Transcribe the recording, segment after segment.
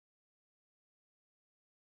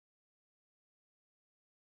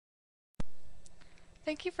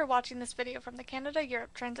Thank you for watching this video from the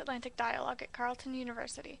Canada-Europe Transatlantic Dialogue at Carleton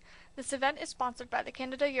University. This event is sponsored by the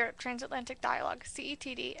Canada-Europe Transatlantic Dialogue,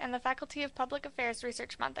 CETD, and the Faculty of Public Affairs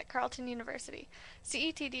Research Month at Carleton University.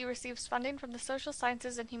 CETD receives funding from the Social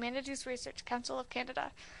Sciences and Humanities Research Council of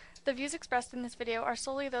Canada. The views expressed in this video are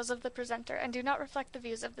solely those of the presenter and do not reflect the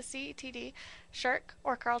views of the CETD, SHRC,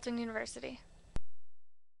 or Carleton University.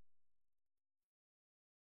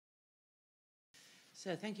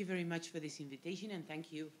 So thank you very much for this invitation, and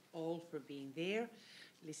thank you all for being there,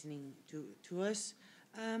 listening to us.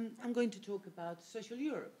 I'm going to talk about social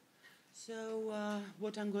Europe. So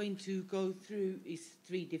what I'm going to go through is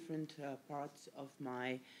three different parts of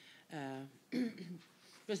my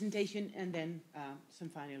presentation, and then some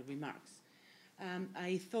final remarks.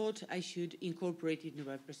 I thought I should incorporate into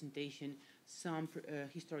my presentation some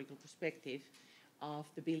historical perspective of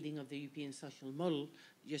the building of the European social model,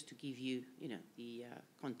 just to give you, the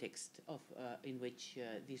context of in which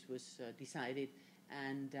this was decided,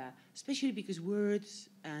 and especially because words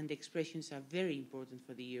and expressions are very important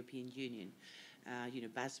for the European Union,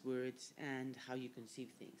 buzzwords and how you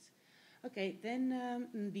conceive things. Okay, then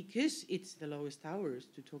because it's the lowest hours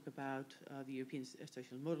to talk about the European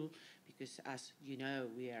social model, because as you know,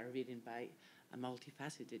 we are ridden by a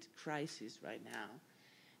multifaceted crisis right now,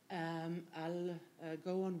 I'll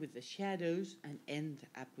go on with the shadows and end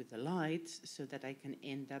up with the lights so that I can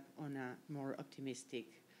end up on a more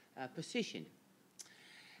optimistic position.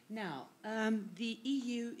 Now, the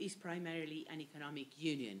EU is primarily an economic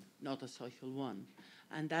union, not a social one,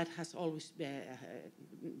 and that has always,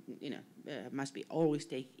 must be always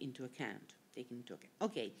taken into account.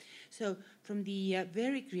 Okay, so from the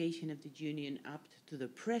very creation of the union up to the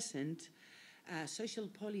present, social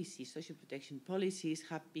policies, social protection policies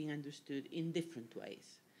have been understood in different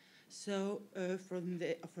ways. So for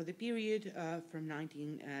the period from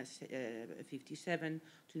 1957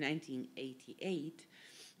 to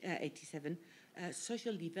 1987,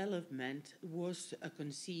 social development was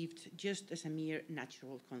conceived just as a mere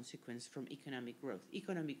natural consequence from economic growth.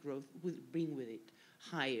 Economic growth would bring with it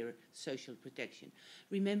higher social protection.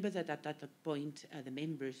 Remember that at that point, the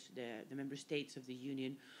member states of the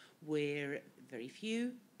Union were very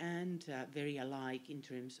few and very alike in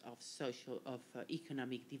terms of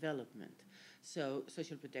economic development. So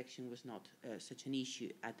social protection was not such an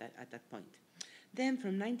issue at that point. Then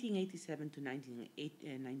from 1987 to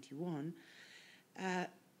 1991,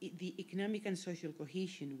 the economic and social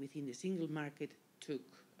cohesion within the single market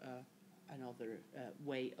took another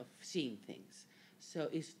way of seeing things. So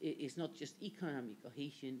it's not just economic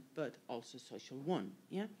cohesion, but also social one,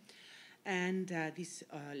 yeah? And this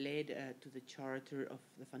led to the Charter of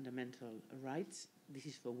the Fundamental Rights. This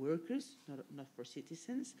is for workers, not for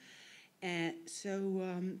citizens.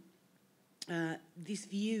 This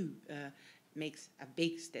view makes a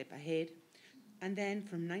big step ahead. And then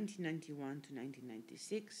from 1991 to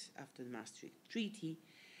 1996, after the Maastricht Treaty,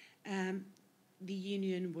 the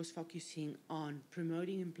Union was focusing on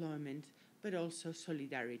promoting employment, but also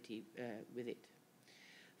solidarity with it.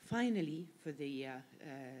 Finally, for the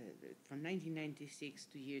from 1996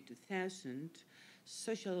 to year 2000,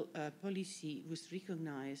 social policy was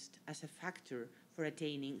recognized as a factor for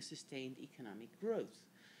attaining sustained economic growth,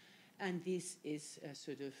 and this is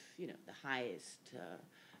sort of the highest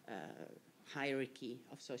hierarchy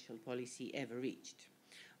of social policy ever reached.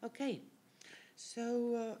 Okay,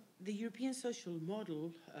 so the European social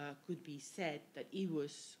model could be said that it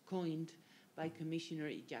was coined by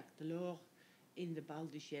Commissioner Jacques Delors in the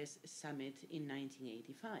Val-Duchesse summit in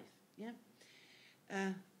 1985, yeah?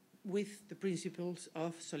 With the principles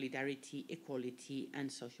of solidarity, equality, and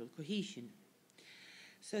social cohesion.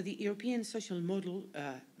 So the European social model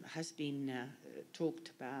has been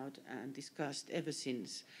talked about and discussed ever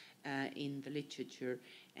since in the literature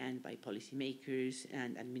and by policymakers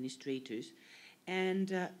and administrators.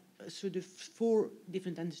 And sort of four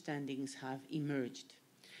different understandings have emerged.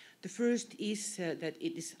 The first is that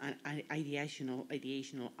it is an ideational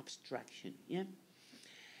abstraction, yeah?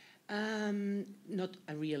 Not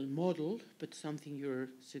a real model, but something you're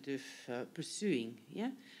sort of pursuing,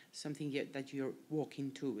 yeah? Something that you're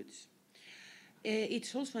walking towards.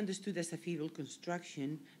 It's also understood as a feeble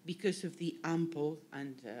construction because of the ample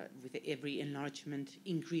and with every enlargement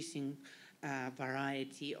increasing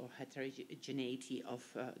variety or heterogeneity of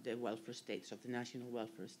the welfare states, of the national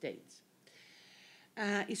welfare states.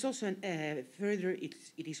 It's also further, it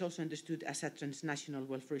is also understood as a transnational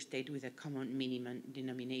welfare state with a common minimum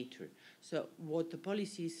denominator. So what the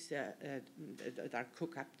policies that are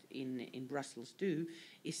cooked up in Brussels do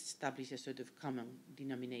is establish a sort of common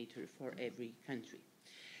denominator for every country.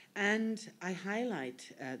 And I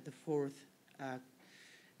highlight the fourth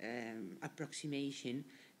approximation,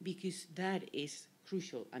 because that is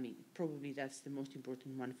crucial. I mean, probably that's the most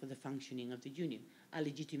important one for the functioning of the Union, a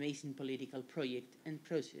legitimizing political project and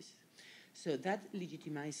process. So that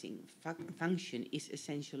legitimizing function is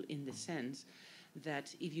essential in the sense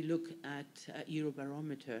that if you look at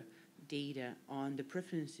Eurobarometer data on the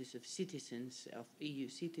preferences of citizens, of EU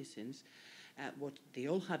citizens, what they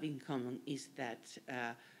all have in common is that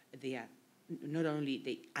they are not only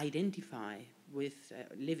they identify with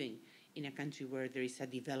living in a country where there is a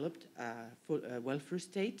developed welfare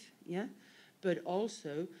state, yeah, but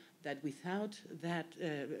also that without that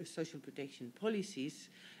social protection policies,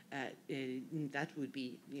 that would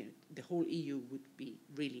be, you know, the whole EU would be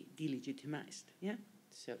really delegitimized, yeah?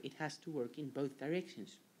 So it has to work in both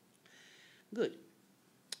directions. Good.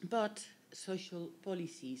 But social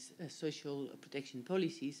policies, social protection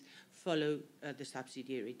policies, follow the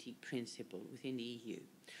subsidiarity principle within the EU.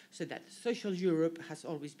 So that social Europe has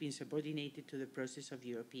always been subordinated to the process of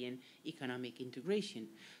European economic integration.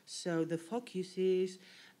 So the focus is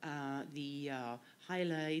the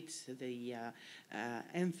highlights, the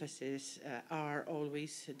emphasis are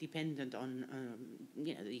always dependent on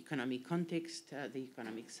you know, the economic context, the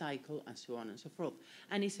economic cycle, and so on and so forth.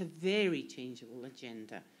 And it's a very changeable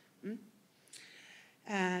agenda.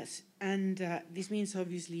 This means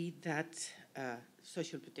obviously that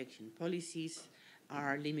social protection policies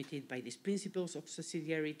are limited by these principles of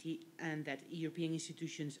subsidiarity, and that European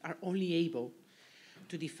institutions are only able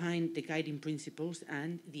to define the guiding principles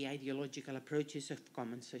and the ideological approaches of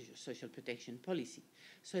common social protection policy.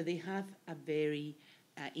 So they have a very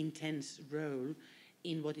intense role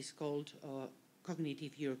in what is called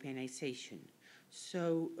cognitive Europeanization.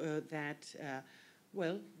 So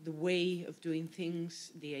well, the way of doing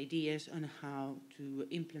things, the ideas on how to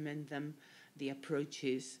implement them, the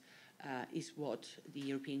approaches, is what the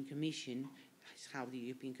European Commission, is how the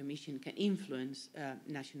European Commission can influence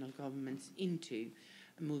national governments into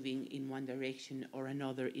moving in one direction or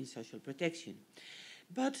another in social protection.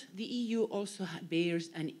 But the EU also bears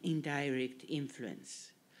an indirect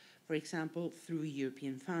influence. For example, through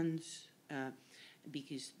European funds,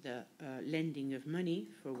 because the lending of money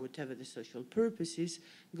for whatever the social purposes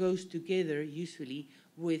goes together usually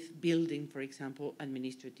with building, for example,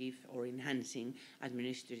 administrative or enhancing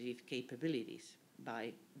administrative capabilities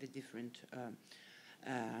by the different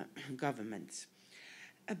governments.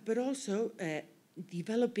 But also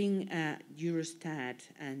developing Eurostat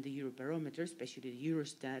and the Eurobarometer, especially the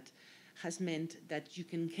Eurostat, has meant that you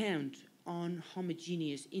can count on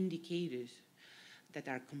homogeneous indicators that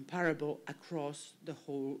are comparable across the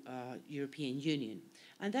whole European Union.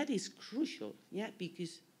 And that is crucial, yeah,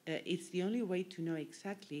 because it's the only way to know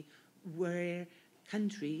exactly where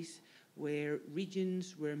countries, where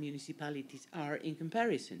regions, where municipalities are in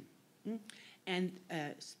comparison. And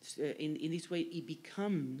in this way, it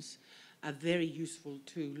becomes a very useful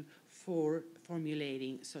tool for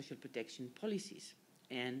formulating social protection policies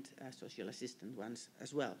and social assistance ones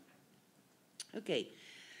as well. Okay.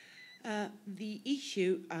 The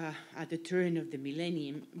issue at the turn of the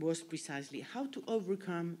millennium was precisely how to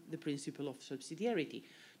overcome the principle of subsidiarity,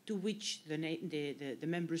 to which the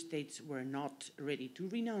member states were not ready to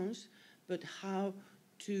renounce, but how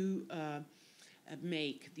to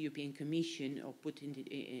make the European Commission, or put in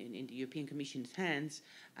the European Commission's hands,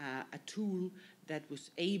 a tool that was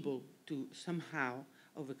able to somehow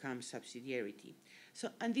overcome subsidiarity. So,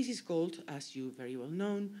 and this is called, as you very well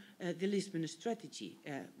know, the Lisbon Strategy,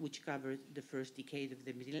 which covered the first decade of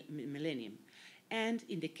the millennium. And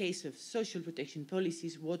in the case of social protection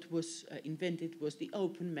policies, what was invented was the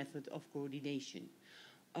open method of coordination,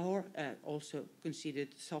 or also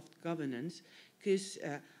considered soft governance, because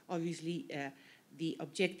obviously the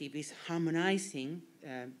objective is harmonizing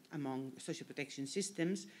among social protection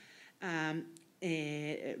systems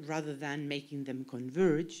rather than making them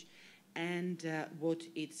converge. And what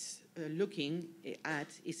it's looking at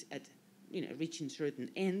is at reaching certain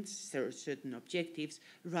ends, certain objectives,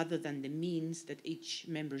 rather than the means that each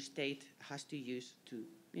member state has to use to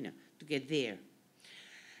get there.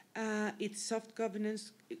 It's soft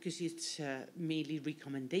governance because it's mainly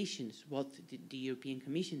recommendations. What the European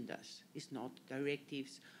Commission does is not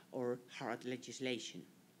directives or hard legislation.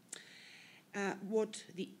 What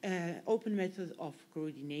the open method of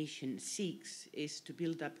coordination seeks is to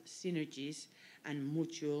build up synergies and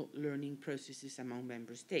mutual learning processes among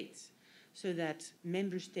member states, so that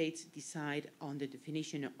member states decide on the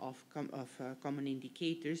definition of common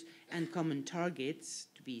indicators and common targets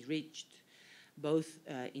to be reached, both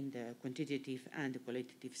in the quantitative and the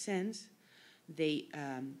qualitative sense. They,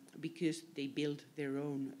 because they build their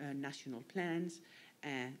own national plans,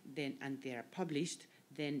 and they are published,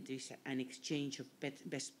 Then there's an exchange of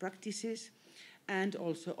best practices and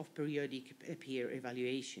also of periodic peer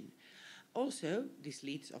evaluation. Also, this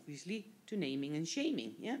leads obviously to naming and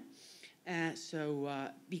shaming, yeah?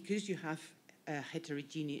 Because you have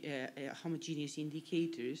homogeneous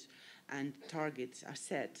indicators and targets are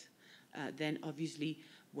set, then obviously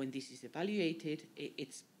when this is evaluated,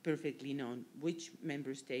 it's perfectly known which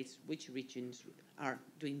member states, which regions are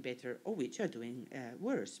doing better or which are doing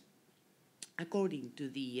worse, according to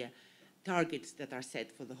the targets that are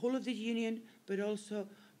set for the whole of the Union, but also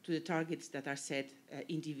to the targets that are set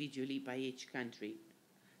individually by each country.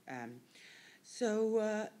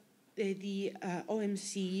 The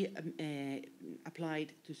OMC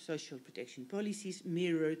applied to social protection policies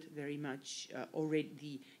mirrored very much already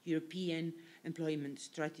the European employment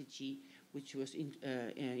strategy, which was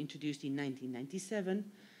introduced in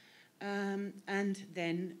 1997. And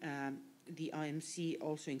then the OMC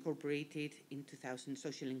also incorporated in 2000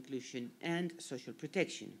 social inclusion and social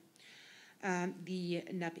protection. The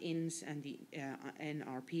NAP-INs and the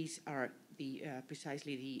NRPs are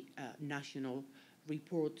precisely the national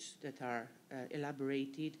reports that are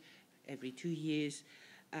elaborated every 2 years,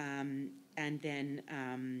 and then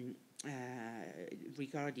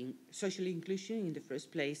regarding social inclusion in the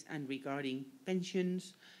first place, and regarding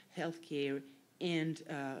pensions, healthcare, and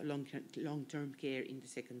long-term care in the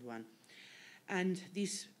second one. And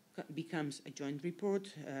this becomes a joint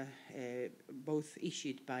report, both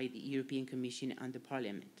issued by the European Commission and the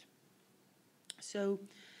Parliament. So,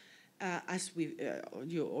 as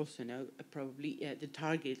you also know, probably the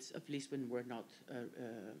targets of Lisbon were not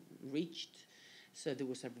reached. So there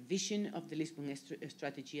was a revision of the Lisbon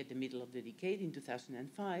strategy at the middle of the decade in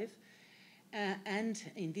 2005. And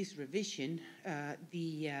in this revision,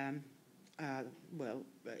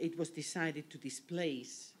 it was decided to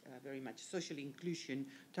displace very much social inclusion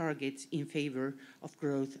targets in favor of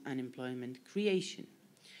growth and employment creation.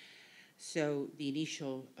 So the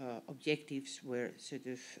initial objectives were sort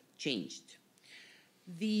of changed.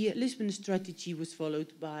 The Lisbon strategy was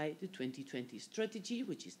followed by the 2020 strategy,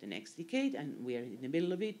 which is the next decade, and we are in the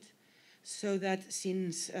middle of it, so that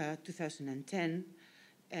since 2010,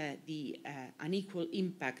 the unequal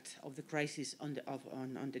impact of the crisis on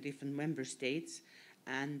the different member states,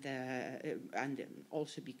 and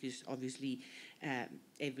also because obviously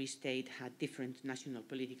every state had different national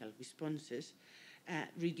political responses,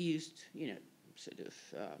 reduced, sort of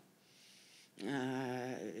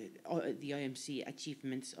the OMC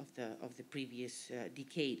achievements of the previous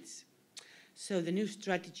decades. So the new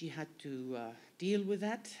strategy had to deal with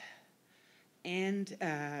that and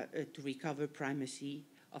to recover primacy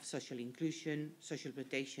of social inclusion, social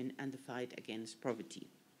protection, and the fight against poverty.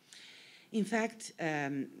 In fact,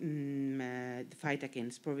 the fight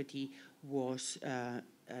against poverty was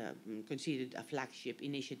considered a flagship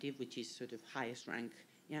initiative, which is sort of highest rank,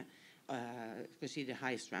 considered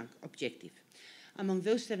highest rank objective. Among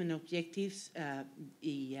those 7 objectives,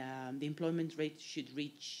 the employment rate should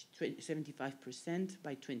reach 75%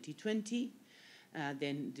 by 2020.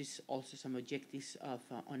 Then there's also some objectives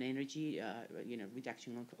on energy,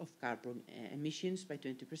 reduction of carbon emissions by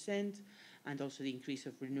 20%, and also the increase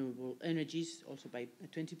of renewable energies also by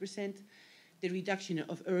 20%. The reduction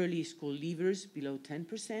of early school leavers below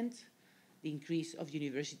 10%, the increase of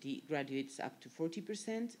university graduates up to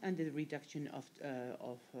 40%, and the reduction of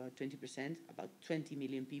 20%, about 20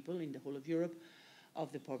 million people in the whole of Europe,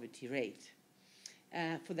 of the poverty rate.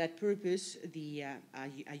 For that purpose,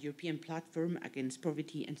 a European platform against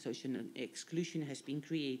poverty and social exclusion has been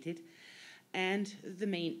created, and the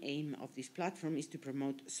main aim of this platform is to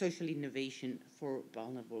promote social innovation for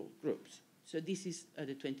vulnerable groups. So this is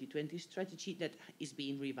the 2020 strategy that is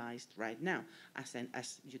being revised right now.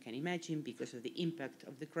 As you can imagine, because of the impact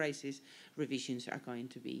of the crisis, revisions are going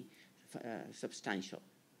to be substantial.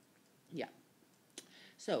 Yeah.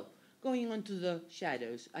 So going on to the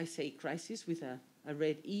shadows, I say crisis with a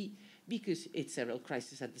red E because it's several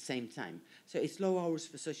crises at the same time. So it's low hours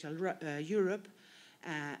for social Europe,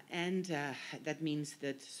 and that means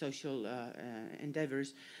that social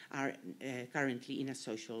endeavors are currently in a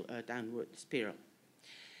social downward spiral.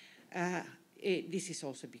 This is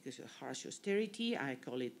also because of harsh austerity. I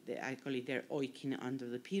call it their Eucken under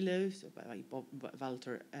the pillows by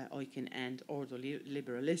Walter Eucken and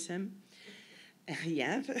ordoliberalism.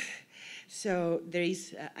 Yeah, so there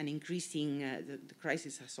is an increasing, the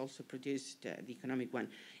crisis has also produced the economic one,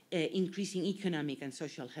 increasing economic and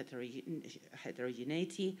social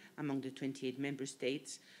heterogeneity among the 28 member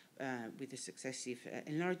states with the successive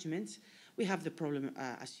enlargements. We have the problem,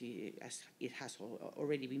 as it has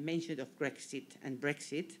already been mentioned, of Grexit and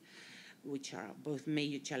Brexit, which are both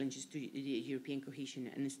major challenges to European cohesion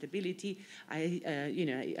and stability.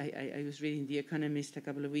 I was reading The Economist a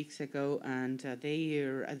couple of weeks ago, and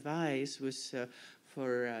their advice was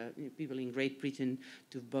for people in Great Britain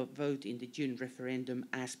to vote in the June referendum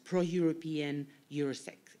as pro-European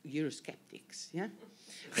Eurosceptics. Yeah.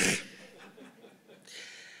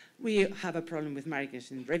 We have a problem with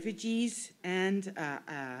migrants and refugees, and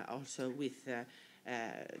also with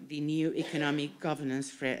the new economic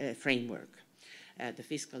governance framework. The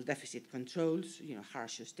fiscal deficit controls,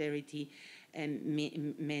 harsh austerity, and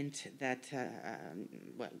meant that,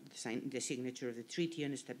 the signature of the Treaty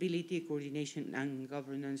on Stability, Coordination and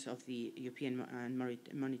Governance of the European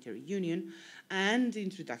Monetary Union, and the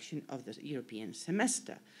introduction of the European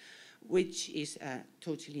semester, which is a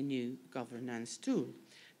totally new governance tool.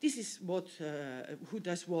 This is what, who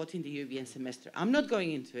does what in the European semester. I'm not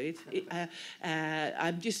going into it.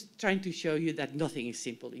 I'm just trying to show you that nothing is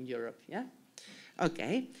simple in Europe, yeah?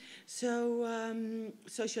 Okay, so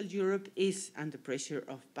social Europe is under pressure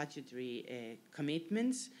of budgetary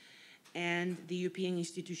commitments, and the European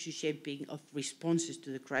institution shaping of responses to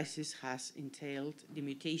the crisis has entailed the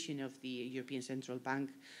mutation of the European Central Bank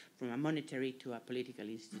from a monetary to a political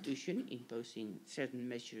institution, imposing certain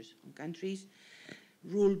measures on countries,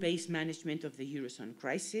 rule-based management of the Eurozone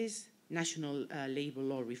crisis, national labor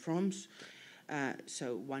law reforms.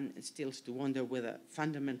 So one still has to wonder whether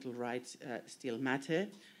fundamental rights still matter.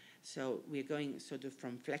 So we're going sort of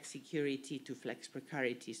from flex security to flex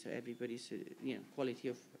precarity, so everybody's quality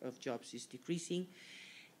of jobs is decreasing.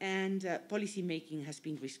 And policy making has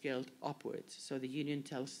been rescaled upwards. So the Union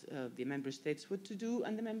tells the member states what to do,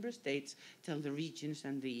 and the member states tell the regions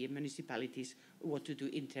and the municipalities what to do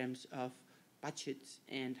in terms of budgets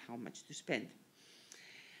and how much to spend.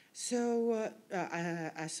 So,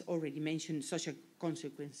 as already mentioned, social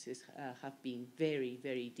consequences have been very,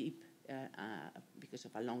 very deep because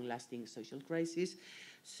of a long-lasting social crisis.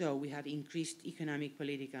 So we have increased economic,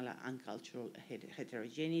 political, and cultural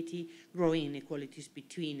heterogeneity, growing inequalities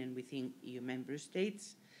between and within EU member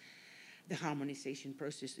states. The harmonization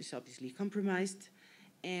process is obviously compromised.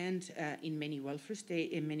 And in many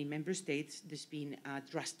member states, there's been a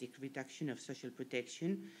drastic reduction of social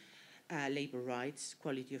protection, labor rights,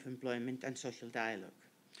 quality of employment, and social dialogue.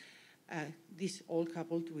 This all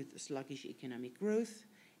coupled with sluggish economic growth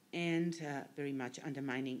and very much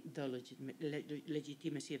undermining the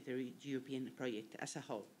legitimacy of the European project as a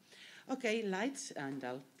whole. Okay, lights, and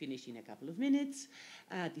I'll finish in a couple of minutes.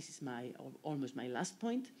 This is almost my last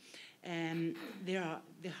point. There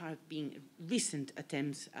have been recent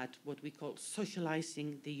attempts at what we call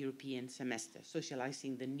socializing the European semester,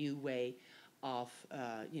 socializing the new way of,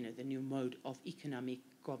 the new mode of economic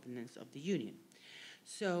governance of the Union.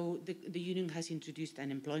 So the Union has introduced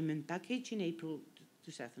an employment package in April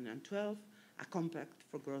 2012, a compact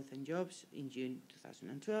for growth and jobs in June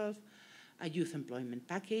 2012, a youth employment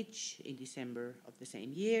package in December of the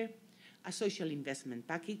same year, a social investment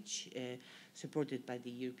package supported by the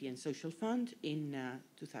European Social Fund in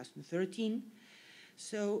 2013.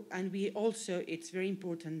 So, and we also, it's very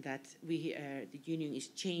important that the Union is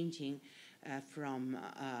changing from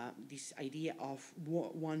this idea of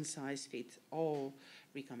one-size-fits-all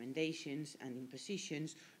recommendations and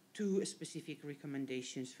impositions to specific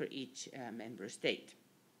recommendations for each member state.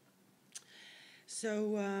 So,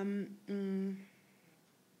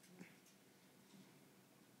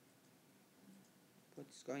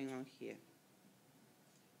 what's going on here?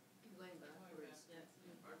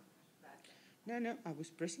 No, I was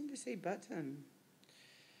pressing the same button.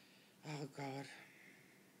 Oh, God.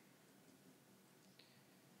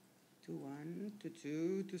 To 1, to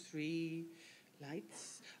 2, to 3,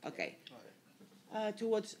 lights. Okay.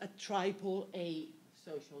 Towards a triple A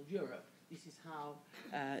social Europe. This is how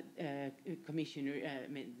Commissioner,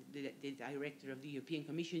 the Director of the European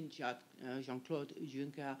Commission, Jean-Claude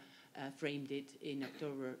Juncker, framed it in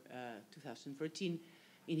October 2014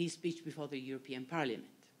 in his speech before the European Parliament.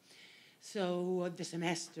 So the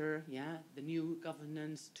semester, the new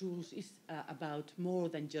governance tools is about more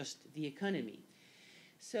than just the economy.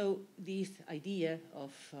 So this idea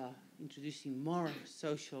of introducing more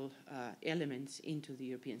social elements into the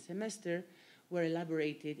European semester were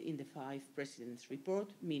elaborated in the 5 presidents'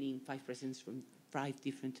 report, meaning 5 presidents from 5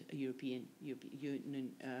 different European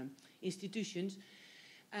Union institutions,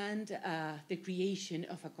 and the creation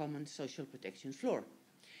of a common social protection floor.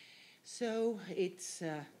 So it's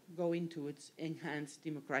going towards enhanced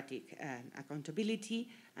democratic accountability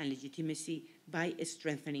and legitimacy by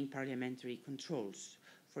strengthening parliamentary controls.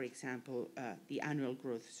 For example, the annual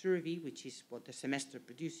growth survey, which is what the semester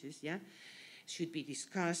produces, should be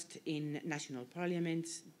discussed in national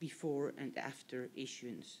parliaments before and after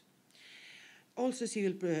issuance. Also,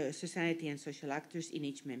 civil society and social actors in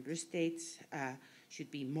each member state should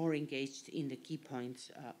be more engaged in the key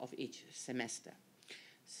points of each semester.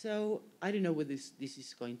 So I don't know whether this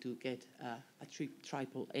is going to get a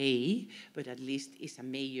triple A, but at least it's a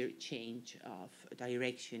major change of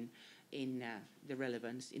direction in the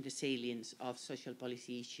relevance, in the salience of social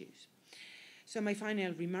policy issues. So my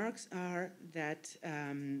final remarks are that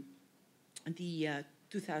the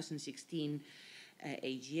 2016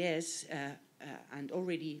 AGS and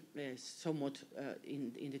already somewhat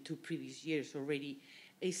in the 2 previous years already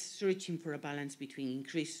is searching for a balance between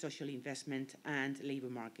increased social investment and labor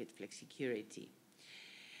market flexicurity.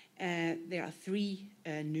 There are 3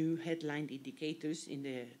 new headline indicators in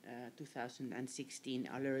the 2016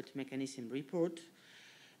 Alert Mechanism report,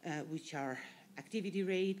 which are activity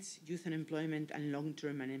rates, youth unemployment, and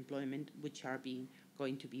long-term unemployment, which are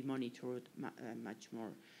going to be monitored much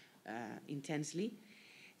more intensely.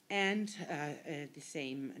 And the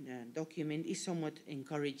same document is somewhat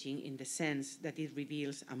encouraging in the sense that it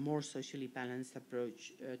reveals a more socially balanced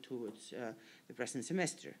approach towards the present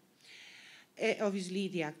semester. Obviously,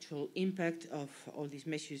 the actual impact of all these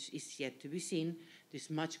measures is yet to be seen. There's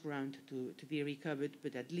much ground to be recovered,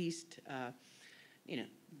 but at least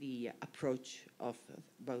the approach of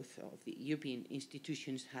both of the European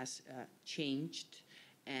institutions has changed,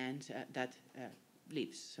 and that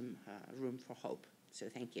leaves some room for hope. So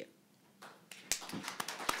thank you.